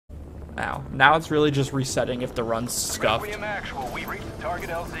Ow. Now it's really just resetting if the run's scuffed. Actual, we reached the target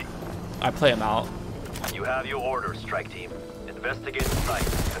LZ. I play him out. You have your orders, strike team. Investigate the site.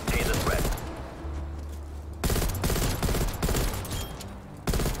 Contain the threat.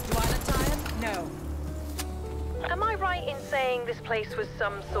 Do I look tired? No. Am I right in saying this place was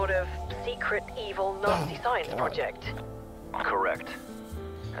some sort of secret, evil, Nazi science project? Correct.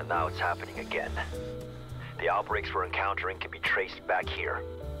 And now it's happening again. The outbreaks we're encountering can be traced back here.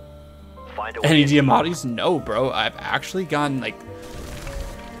 Find a way. Any Diamatis? No, bro. I've actually gotten, like,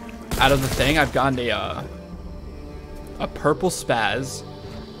 out of the thing, I've gotten a purple spaz,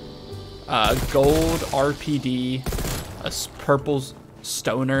 a gold RPD, purple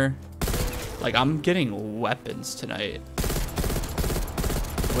stoner. Like, I'm getting weapons tonight,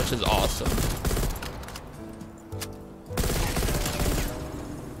 which is awesome.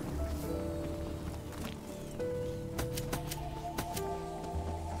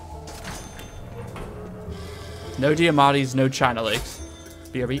 No Diamatis, no China Lakes.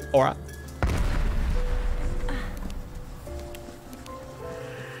 BRB, aura.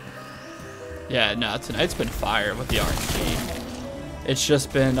 Yeah, no, tonight's been fire with the RNG. It's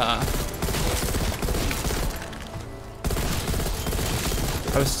just been, I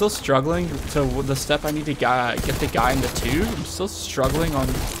was still struggling to the step I need to get the guy in the tube. I'm still struggling on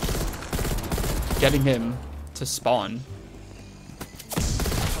getting him to spawn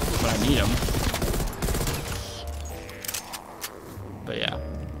when I need him. But yeah.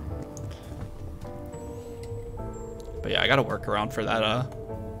 But yeah, I gotta work around for that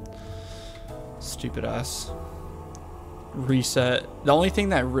stupid ass reset. The only thing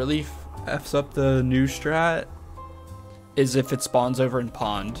that really f's up the new strat is if it spawns over in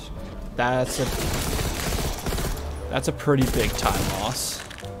pond. That's a pretty big time loss.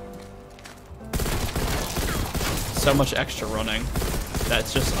 So much extra running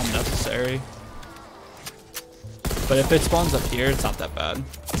that's just unnecessary. But if it spawns up here, it's not that bad.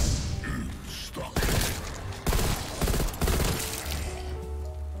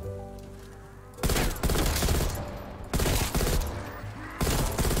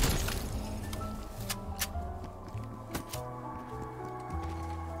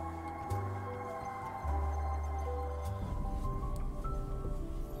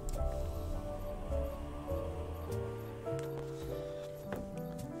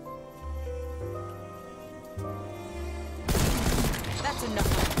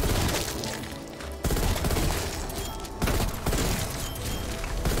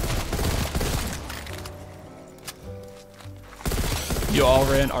 You all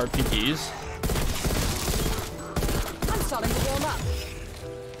ran RPGs? I'm starting to warm up.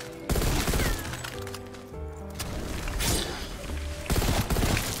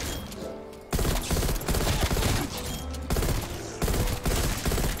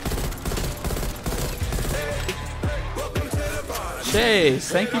 Chase,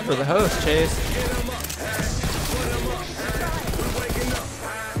 thank you for the host, Chase.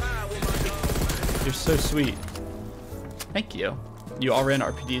 You're so sweet. Thank you. You all ran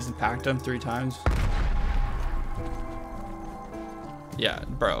RPDs and packed them 3 times. Yeah,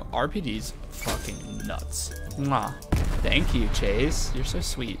 bro, RPDs fucking nuts. Mwah. Thank you, Chase. You're so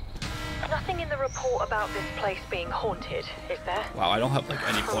sweet. Nothing in the report about this place being haunted, is there? Wow, I don't have like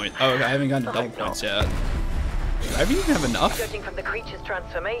any point. Oh, okay, I haven't gotten to double points yet. Do I even have enough? Judging from the creature's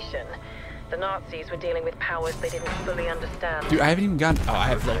transformation, the Nazis were dealing with powers they didn't fully understand. Dude, I haven't even gotten. Oh, I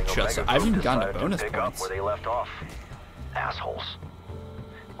have like just. I haven't even gotten to bonus pick up points. where they left off. Assholes.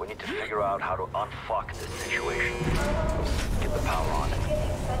 We need to figure out how to unfuck this situation. Get the power on.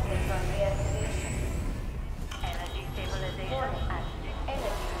 Energy stabilization and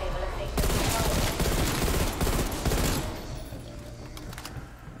energy stabilization.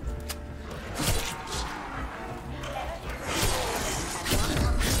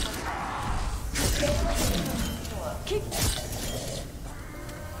 Keep.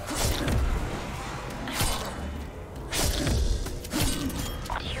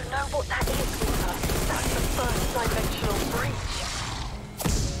 Do you know what that is, Weaver? That's the first dimensional breach.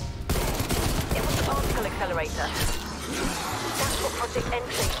 It was the particle accelerator. That's what Project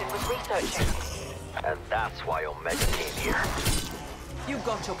End Station was researching. And that's why Omega came here. You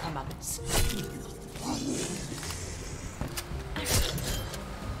got your comeuppance.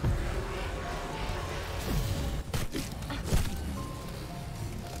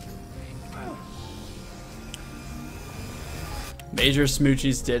 Major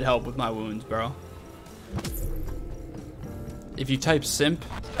smoochies did help with my wounds, bro. If you type simp,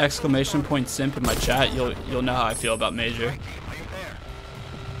 exclamation point simp in my chat, you'll know how I feel about Major. Are you there?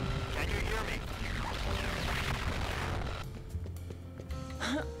 Can you hear me?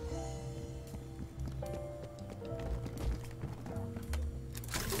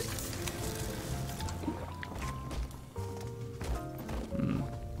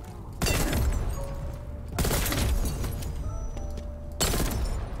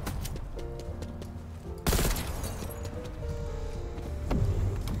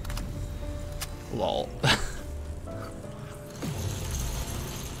 lol.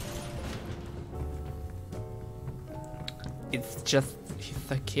 It's just, he's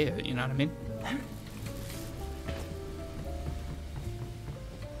so cute, you know what I mean?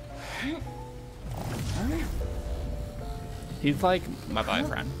 He's like my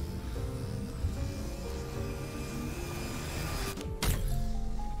boyfriend.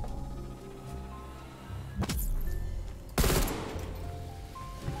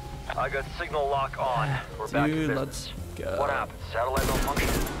 I got signal lock on. We're back to Dude, business. let's go. What happened? Satellite malfunction?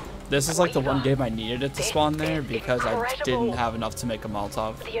 This is like the one game I needed it to spawn there because I didn't have enough to make a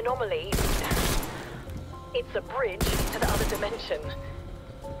Molotov. The anomaly, it's a bridge to the other dimension.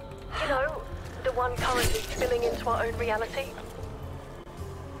 You know, the one currently spilling into our own reality.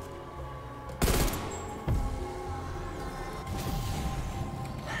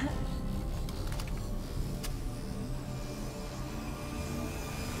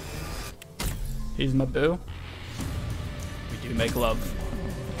 He's my boo. We do make love.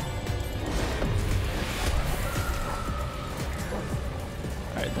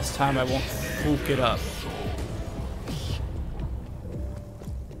 Alright, this time I won't fook it up.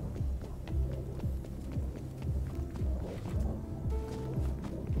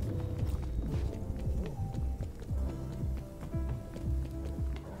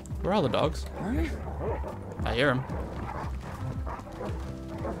 Where are all the dogs? I hear them.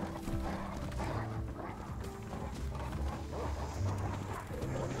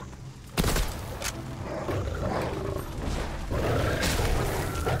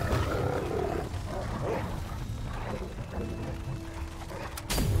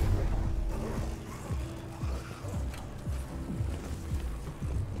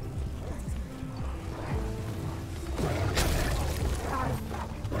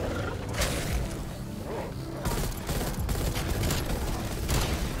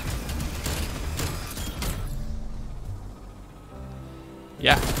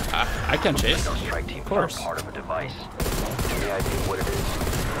 Yeah, I can chase. Strike team Of course. Part of a device. Any idea what it is?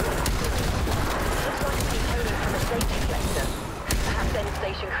 Looks like a component from a safety collector. Perhaps End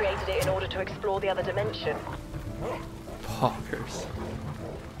Station created it in order to explore the other dimension. Poggers.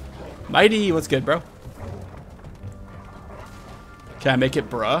 Mighty, what's good, bro? Can I make it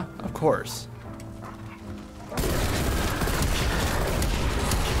bruh? Of course.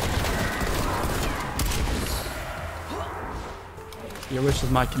 Your wish is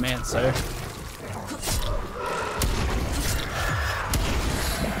my command, sir.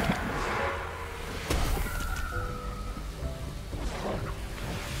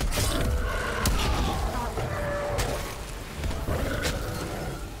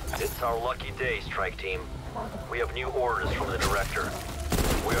 It's our lucky day, strike team. We have new orders from the director.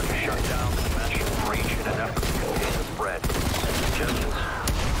 We are to shut down the dimensional breach in an effort to contain the spread. Suggestions?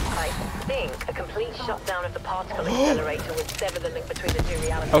 I think a complete shutdown of the particle accelerator would sever the link between the two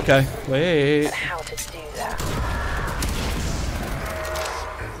realities. Okay, wait. But how to do that?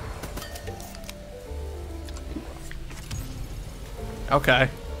 Okay.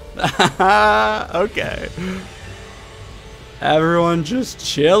 Okay. Everyone just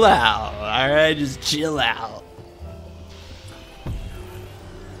chill out. Alright, just chill out.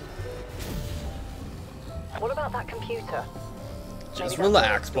 What about that computer? Just Maybe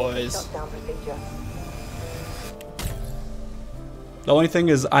relax, that's the boys. shutdown procedure. The only thing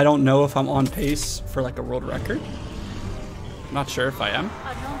is I don't know if I'm on pace for like a world record. I'm not sure if I am.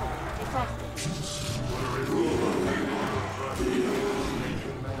 Anomaly detected.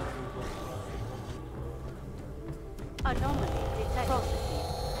 Anomaly detected.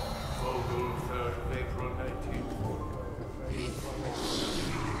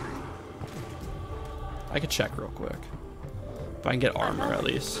 I could check real quick. If I can get armor at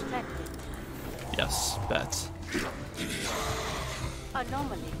least. Detected. Yes, bet.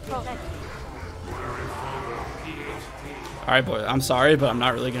 Anomaly detected. Alright, boy. I'm sorry, but I'm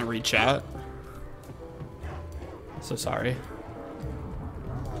not really gonna read chat. So sorry.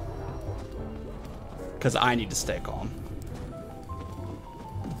 Because I need to stay calm.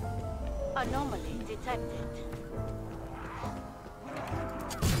 Anomaly detected.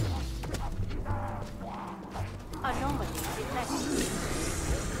 Anomaly detected.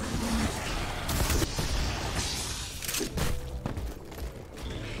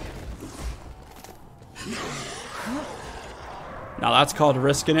 Now that's called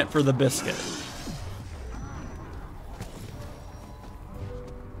risking it for the biscuit.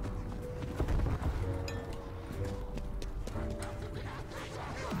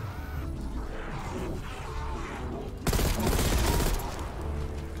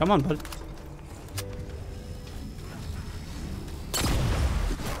 Come on, bud.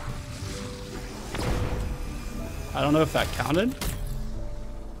 I don't know if that counted.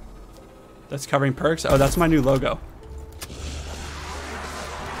 That's covering perks. Oh, that's my new logo.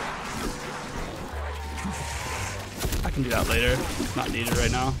 I can do that later. Not needed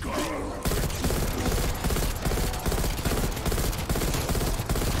right now.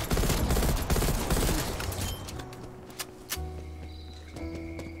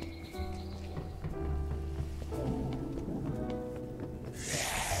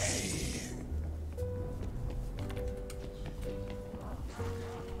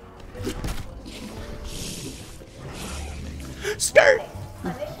 Skirt!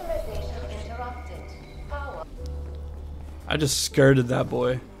 I just skirted that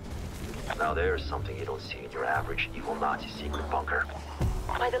boy. Now there's something you don't see in your average evil Nazi secret bunker.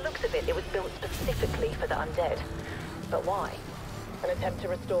 By the looks of it, it was built specifically for the undead. But why? An attempt to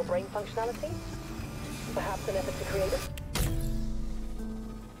restore brain functionality? Perhaps an effort to create a...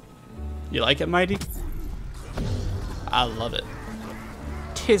 You like it, Mighty? I love it.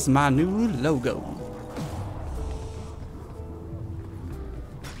 'Tis my new logo.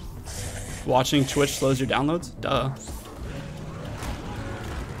 Watching Twitch slows your downloads? Duh.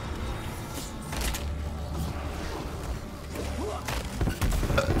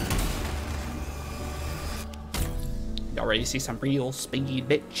 Y'all ready to see some real speed,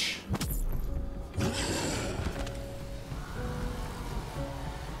 bitch?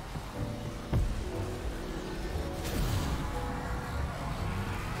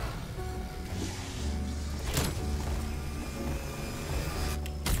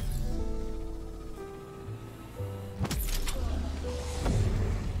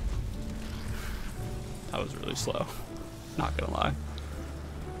 That was really slow. Not gonna lie.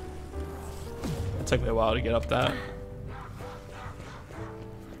 It took me a while to get up that.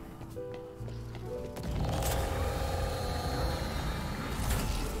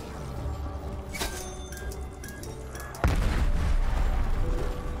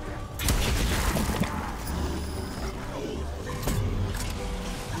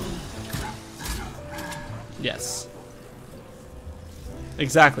 Yes.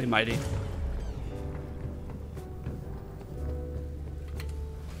 Exactly, Mighty.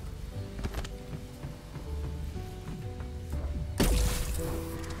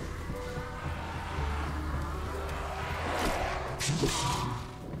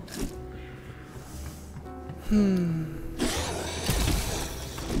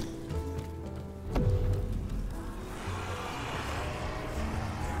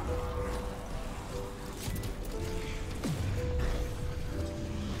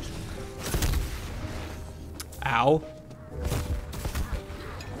 Ow.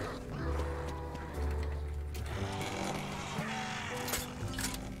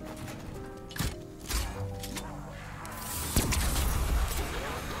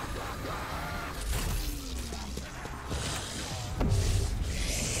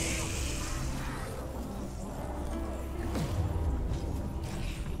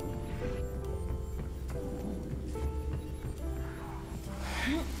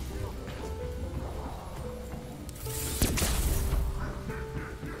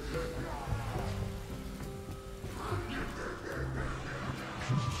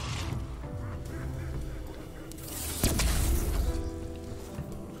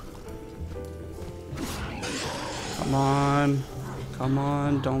 Come on. Come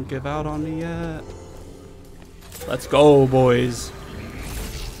on, don't give out on me yet. Let's go, boys.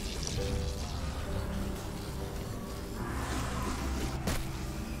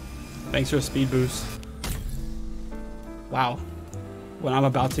 Thanks for a speed boost. Wow. When I'm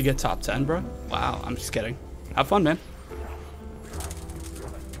about to get top 10, bro? Wow, I'm just kidding. Have fun, man.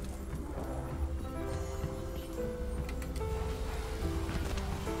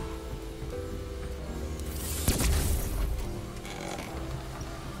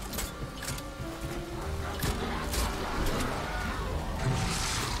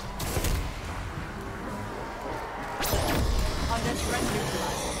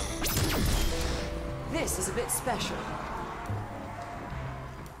 This is a bit special.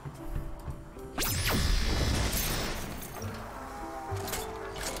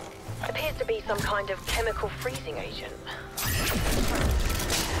 Appears to be some kind of chemical freezing agent.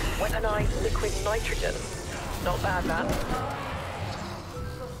 Weaponized liquid nitrogen. Not bad, that.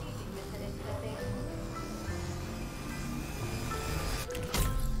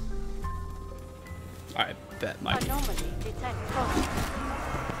 I bet, Mike. Anomaly detected.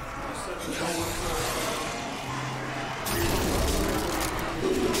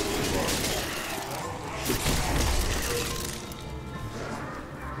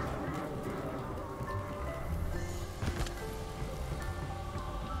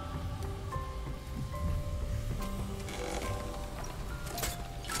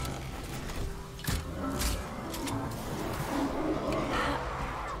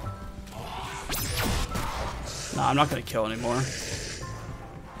 Nah, I'm not gonna kill anymore.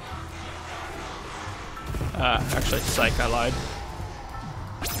 Actually, psych, I lied.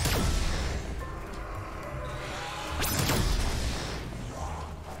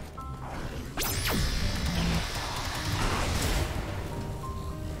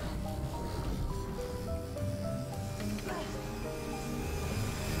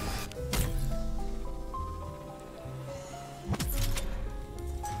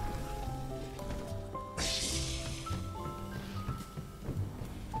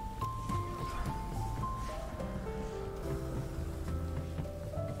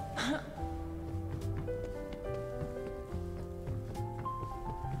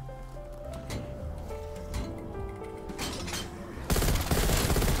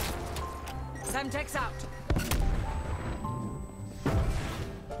 Semtex out.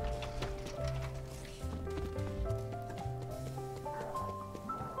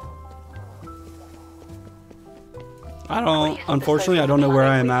 Unfortunately, I don't know where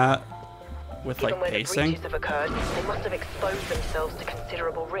I am at with Given like where pacing. the breaches have occurred, they must have exposed themselves to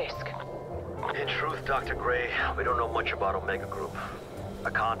considerable risk. In truth, Dr. Gray, we don't know much about Omega Group.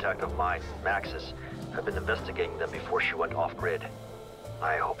 A contact of mine, Maxis, had been investigating them before she went off-grid.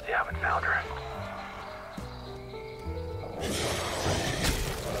 I hope they haven't found her.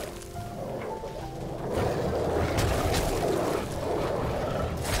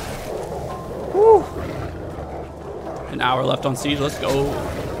 Woo! An hour left on Siege, let's go.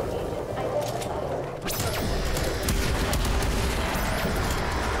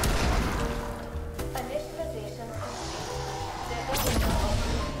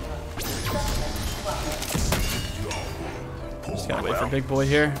 Just gotta wait for Big Boy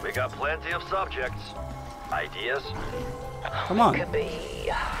here. We got plenty of subjects. Ideas? Come on. Could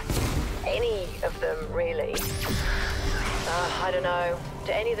be any of them, really. I don't know.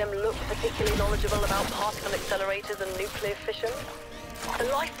 Do any of them look particularly knowledgeable about particle accelerators and nuclear fission? The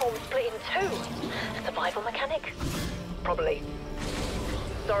life form split in two. Survival mechanic? Probably.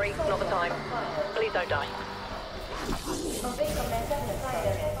 Sorry, not the time. Please don't die.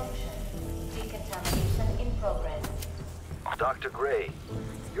 Decontamination in progress. Dr. Gray,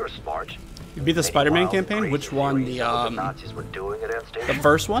 you're smart. You beat the Spider-Man campaign? Which one? The Nazis were doing at End the Station?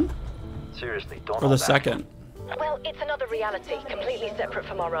 first one? Seriously, don't Or hold the back. second? Well, it's another reality, completely separate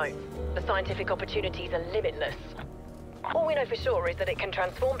from our own. The scientific opportunities are limitless. All we know for sure is that it can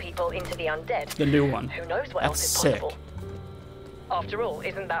transform people into the undead. The new one. Who knows what That's else is sick. possible? After all,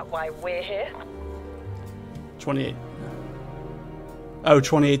 isn't that why we're here? 28. Oh,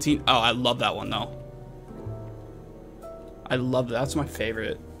 2018. Oh, I love that one though. I love that. That's my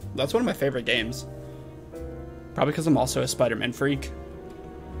favorite. That's one of my favorite games. Probably because I'm also a Spider-Man freak.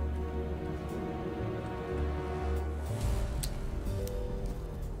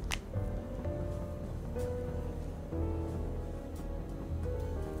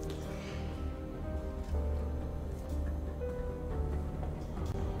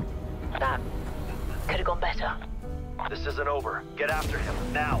 That could have gone better. This isn't over. Get after him,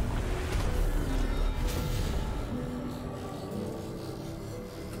 now.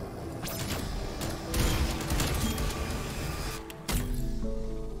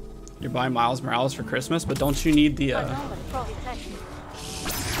 You're buying Miles Morales for Christmas, but don't you need the Anomaly detected.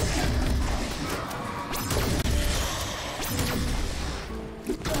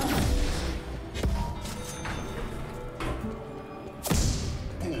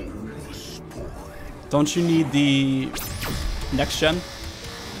 don't you need the next gen?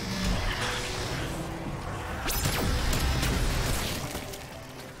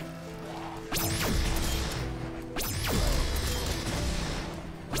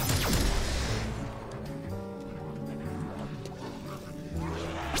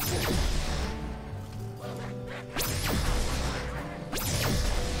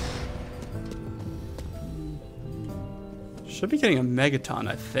 Should be getting a Megaton,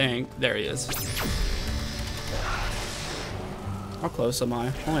 I think. There he is. How close am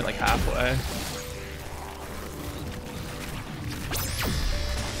I? Only like halfway.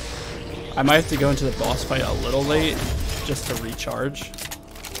 I might have to go into the boss fight a little late just to recharge.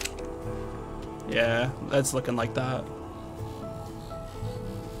 Yeah, that's looking like that.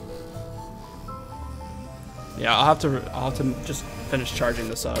 Yeah, I'll have to just finish charging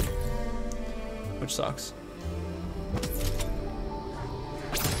this up, which sucks.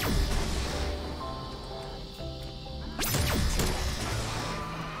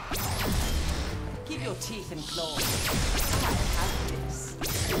 Keep your teeth and claws. I have this.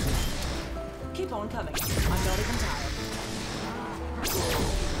 Keep on coming. I'm not even tired.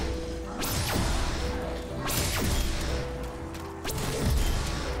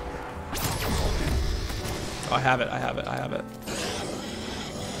 Oh, I have it. I have it. I have it.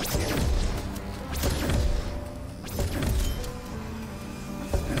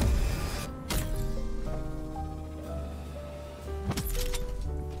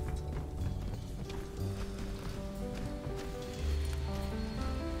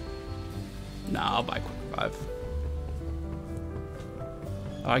 Nah, I'll buy quick revive.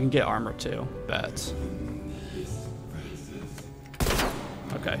 Oh, I can get armor too. Bet.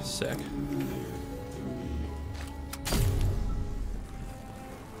 Okay, sick.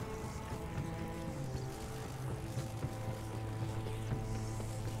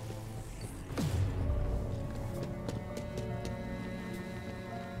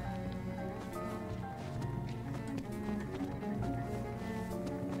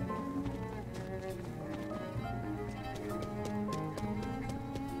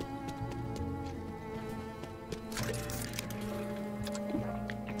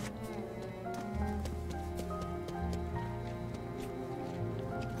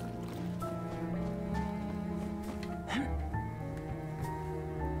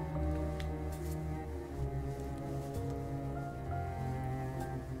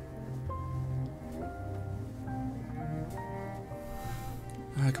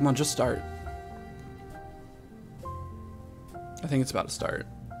 Come on, just start. I think it's about to start.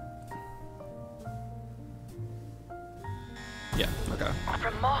 Yeah, okay.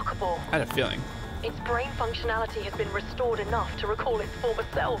 Remarkable. I had a feeling. Its brain functionality has been restored enough to recall its former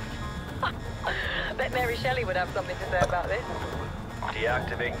self. Bet Mary Shelley would have something to say about this.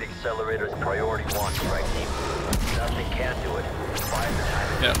 Deactivating the accelerator's priority 1, strike team. Nothing can do it. 5 the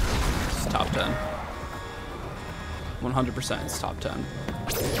time. Yep. It's top 10. 100% it's top 10.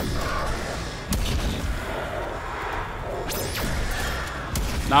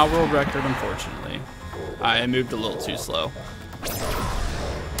 Not world record, unfortunately. I moved a little too slow.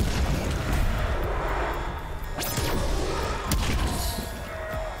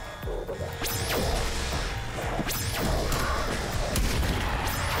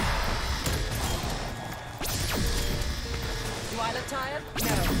 Do I look tired?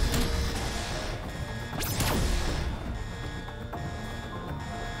 No.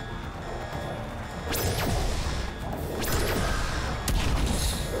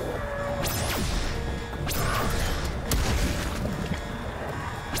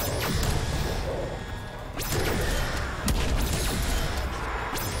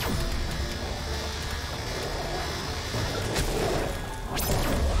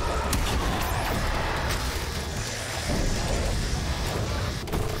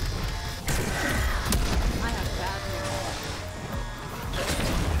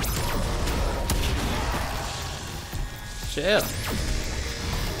 Chill.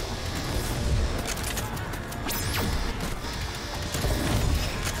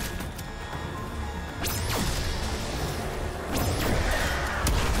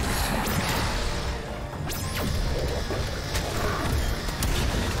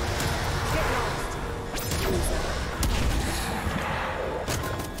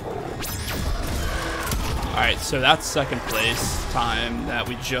 Alright, so that's second place time that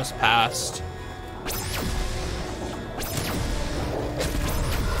we just passed.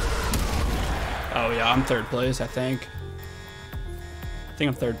 Oh yeah, I'm third place, I think. I think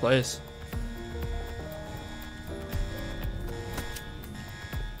I'm third place.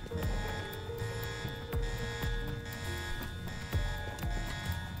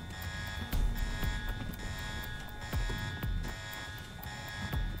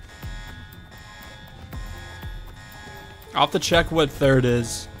 I'll have to check what third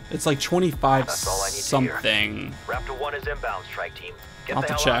is. It's like 25 That's all I need to something. hear. Raptor 1 is inbound, strike team. Get I'll the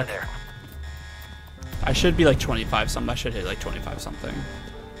have to hell out of check. there. I should be like 25 something. I should hit like 25 something.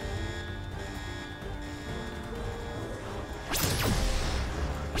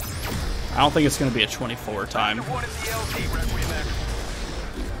 I don't think it's going to be a 24 time. Raptor 1 is the LZ, Requiem X.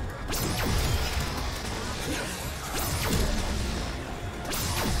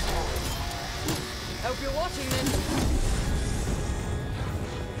 Hope you're watching then.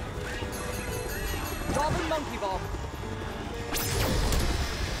 Robin Monkey Bob.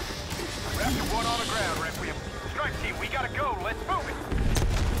 Raptor 1 on the ground, Requiem. Strike team, we gotta go. Let's move it.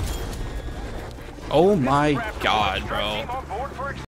 Oh my god, bro. On board for